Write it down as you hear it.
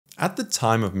At the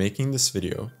time of making this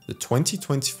video, the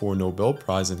 2024 Nobel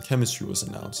Prize in Chemistry was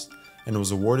announced, and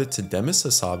was awarded to Demis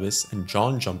Hassabis and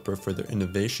John Jumper for their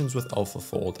innovations with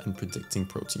AlphaFold and predicting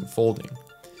protein folding.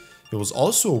 It was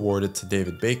also awarded to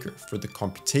David Baker for the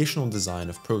computational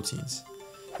design of proteins.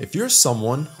 If you're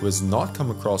someone who has not come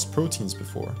across proteins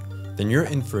before, then you're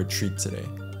in for a treat today,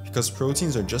 because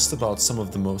proteins are just about some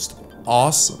of the most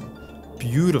awesome,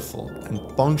 beautiful, and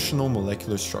functional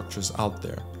molecular structures out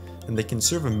there, and they can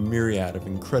serve a myriad of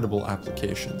incredible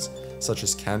applications, such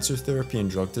as cancer therapy and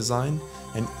drug design,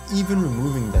 and even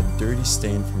removing that dirty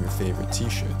stain from your favorite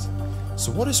t-shirt.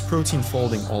 So what is protein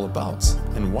folding all about,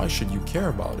 and why should you care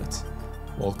about it?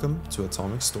 Welcome to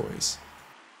Atomic Stories.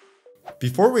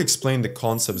 Before we explain the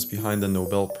concepts behind the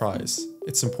Nobel Prize,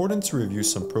 it's important to review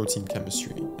some protein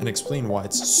chemistry and explain why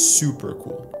it's super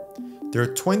cool. There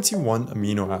are 21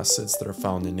 amino acids that are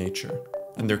found in nature,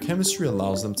 and their chemistry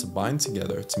allows them to bind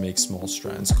together to make small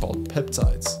strands called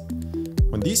peptides.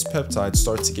 When these peptides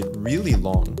start to get really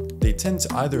long, they tend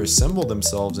to either assemble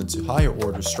themselves into higher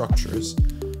order structures,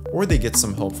 or they get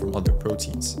some help from other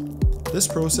proteins. This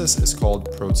process is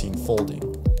called protein folding,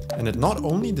 and it not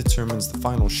only determines the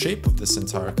final shape of this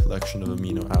entire collection of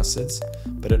amino acids,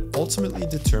 but it ultimately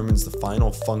determines the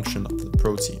final function of the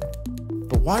protein.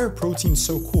 But why are proteins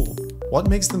so cool? What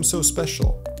makes them so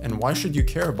special? And why should you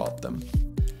care about them?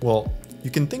 Well,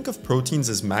 you can think of proteins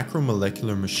as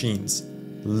macromolecular machines,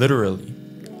 literally.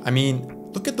 I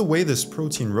mean, look at the way this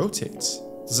protein rotates.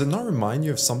 Does it not remind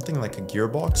you of something like a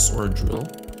gearbox or a drill?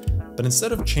 But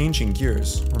instead of changing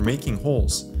gears or making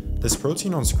holes, this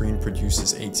protein on screen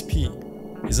produces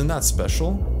ATP. Isn't that special?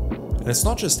 And it's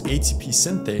not just ATP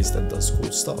synthase that does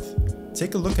cool stuff.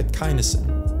 Take a look at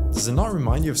kinesin. Does it not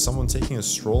remind you of someone taking a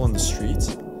stroll on the street?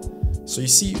 So you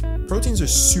see, proteins are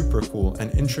super cool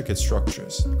and intricate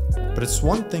structures, but it's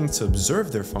one thing to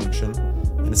observe their function,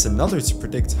 and it's another to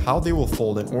predict how they will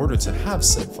fold in order to have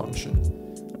said function.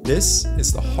 This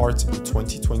is the heart of the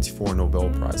 2024 Nobel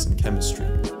Prize in Chemistry.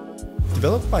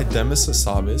 Developed by Demis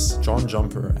Hassabis, John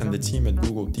Jumper, and the team at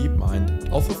Google DeepMind,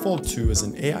 AlphaFold 2 is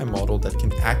an AI model that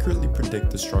can accurately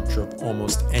predict the structure of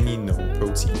almost any known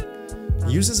protein. It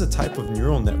uses a type of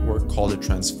neural network called a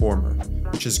transformer,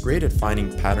 which is great at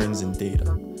finding patterns in data.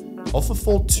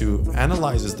 AlphaFold 2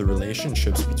 analyzes the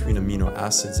relationships between amino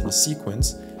acids in a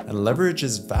sequence and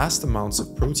leverages vast amounts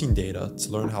of protein data to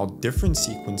learn how different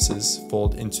sequences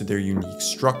fold into their unique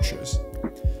structures.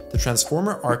 The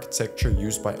transformer architecture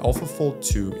used by AlphaFold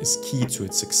 2 is key to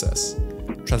its success.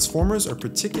 Transformers are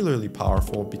particularly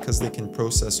powerful because they can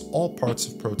process all parts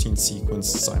of protein sequence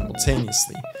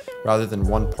simultaneously, rather than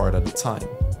one part at a time.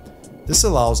 This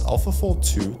allows AlphaFold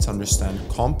 2 to understand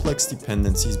complex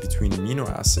dependencies between amino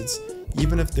acids,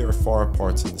 even if they are far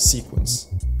apart in the sequence.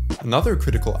 Another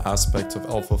critical aspect of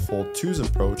AlphaFold 2's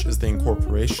approach is the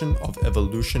incorporation of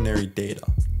evolutionary data.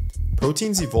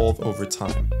 Proteins evolve over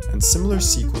time, and similar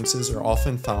sequences are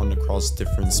often found across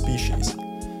different species.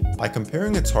 By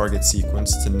comparing a target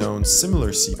sequence to known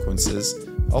similar sequences,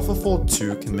 AlphaFold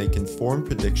 2 can make informed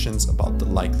predictions about the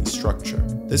likely structure.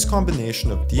 This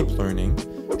combination of deep learning,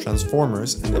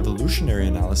 transformers, and evolutionary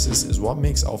analysis is what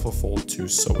makes AlphaFold 2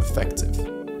 so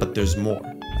effective. But there's more.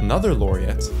 Another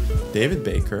laureate, David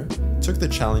Baker, took the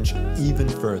challenge even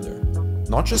further.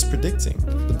 Not just predicting,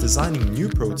 but designing new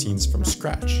proteins from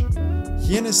scratch.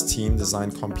 He and his team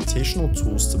designed computational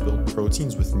tools to build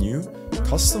proteins with new,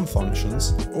 custom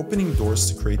functions, opening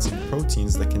doors to creating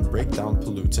proteins that can break down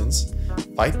pollutants,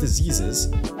 fight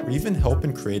diseases, or even help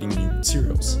in creating new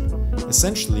materials.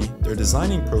 Essentially, they're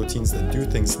designing proteins that do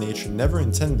things nature never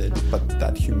intended, but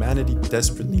that humanity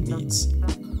desperately needs.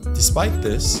 Despite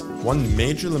this, one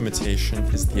major limitation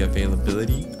is the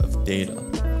availability of data.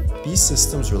 These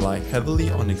systems rely heavily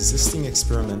on existing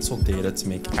experimental data to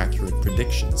make accurate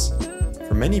predictions.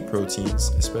 For many proteins,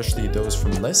 especially those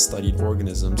from less studied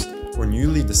organisms or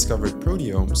newly discovered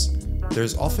proteomes, there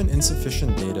is often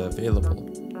insufficient data available.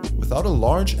 Without a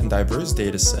large and diverse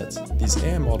dataset, these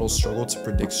AI models struggle to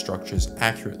predict structures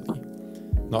accurately.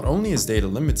 Not only is data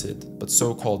limited, but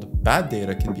so-called bad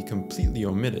data can be completely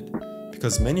omitted,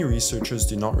 because many researchers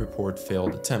do not report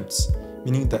failed attempts,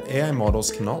 meaning that AI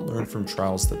models cannot learn from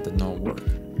trials that did not work.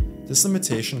 This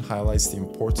limitation highlights the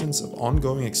importance of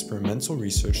ongoing experimental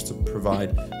research to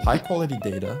provide high-quality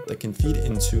data that can feed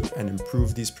into and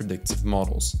improve these predictive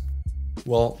models.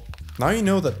 Well, now you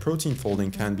know that protein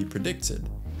folding can be predicted,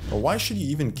 but why should you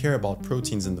even care about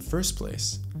proteins in the first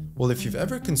place? Well, if you've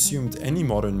ever consumed any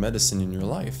modern medicine in your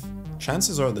life,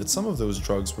 chances are that some of those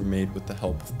drugs were made with the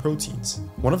help of proteins.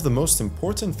 One of the most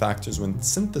important factors when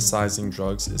synthesizing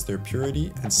drugs is their purity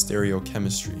and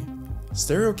stereochemistry.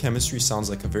 Stereochemistry sounds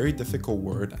like a very difficult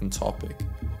word and topic,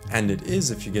 and it is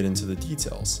if you get into the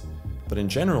details. But in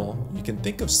general, you can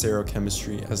think of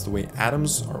stereochemistry as the way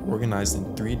atoms are organized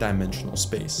in three-dimensional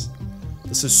space.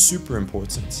 This is super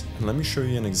important, and let me show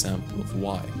you an example of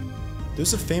why.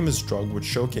 There's a famous drug which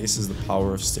showcases the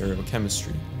power of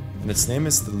stereochemistry, and its name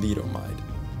is thalidomide.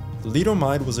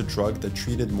 Thalidomide was a drug that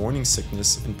treated morning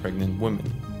sickness in pregnant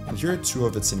women, and here are two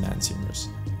of its enantiomers.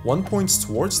 One points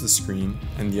towards the screen,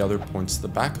 and the other points to the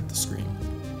back of the screen.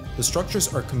 The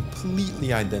structures are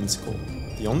completely identical,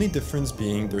 the only difference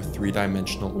being their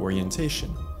three-dimensional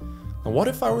orientation. Now what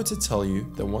if I were to tell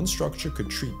you that one structure could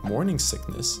treat morning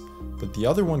sickness, but the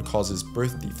other one causes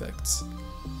birth defects?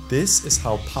 This is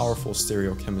how powerful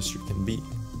stereochemistry can be.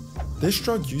 This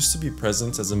drug used to be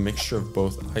present as a mixture of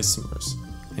both isomers,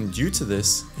 and due to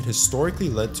this, it historically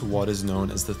led to what is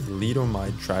known as the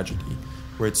thalidomide tragedy,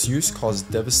 where its use caused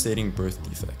devastating birth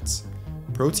defects.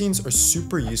 Proteins are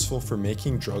super useful for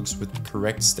making drugs with the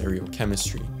correct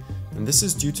stereochemistry, and this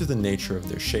is due to the nature of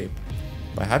their shape.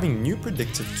 By having new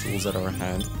predictive tools at our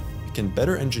hand, we can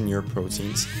better engineer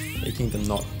proteins, making them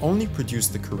not only produce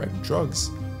the correct drugs,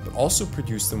 but also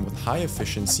produce them with high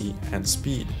efficiency and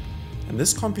speed. And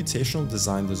this computational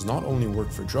design does not only work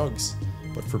for drugs,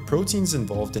 but for proteins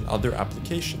involved in other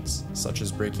applications, such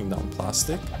as breaking down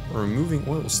plastic or removing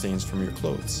oil stains from your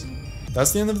clothes.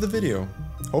 That's the end of the video.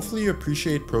 Hopefully you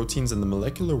appreciate proteins and the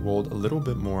molecular world a little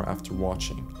bit more after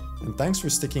watching, and thanks for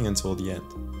sticking until the end.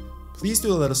 Please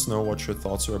do let us know what your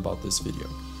thoughts are about this video.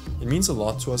 It means a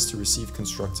lot to us to receive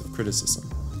constructive criticism.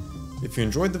 If you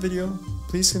enjoyed the video,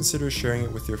 please consider sharing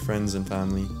it with your friends and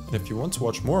family, and if you want to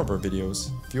watch more of our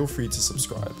videos, feel free to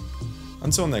subscribe.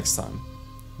 Until next time,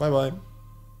 bye bye.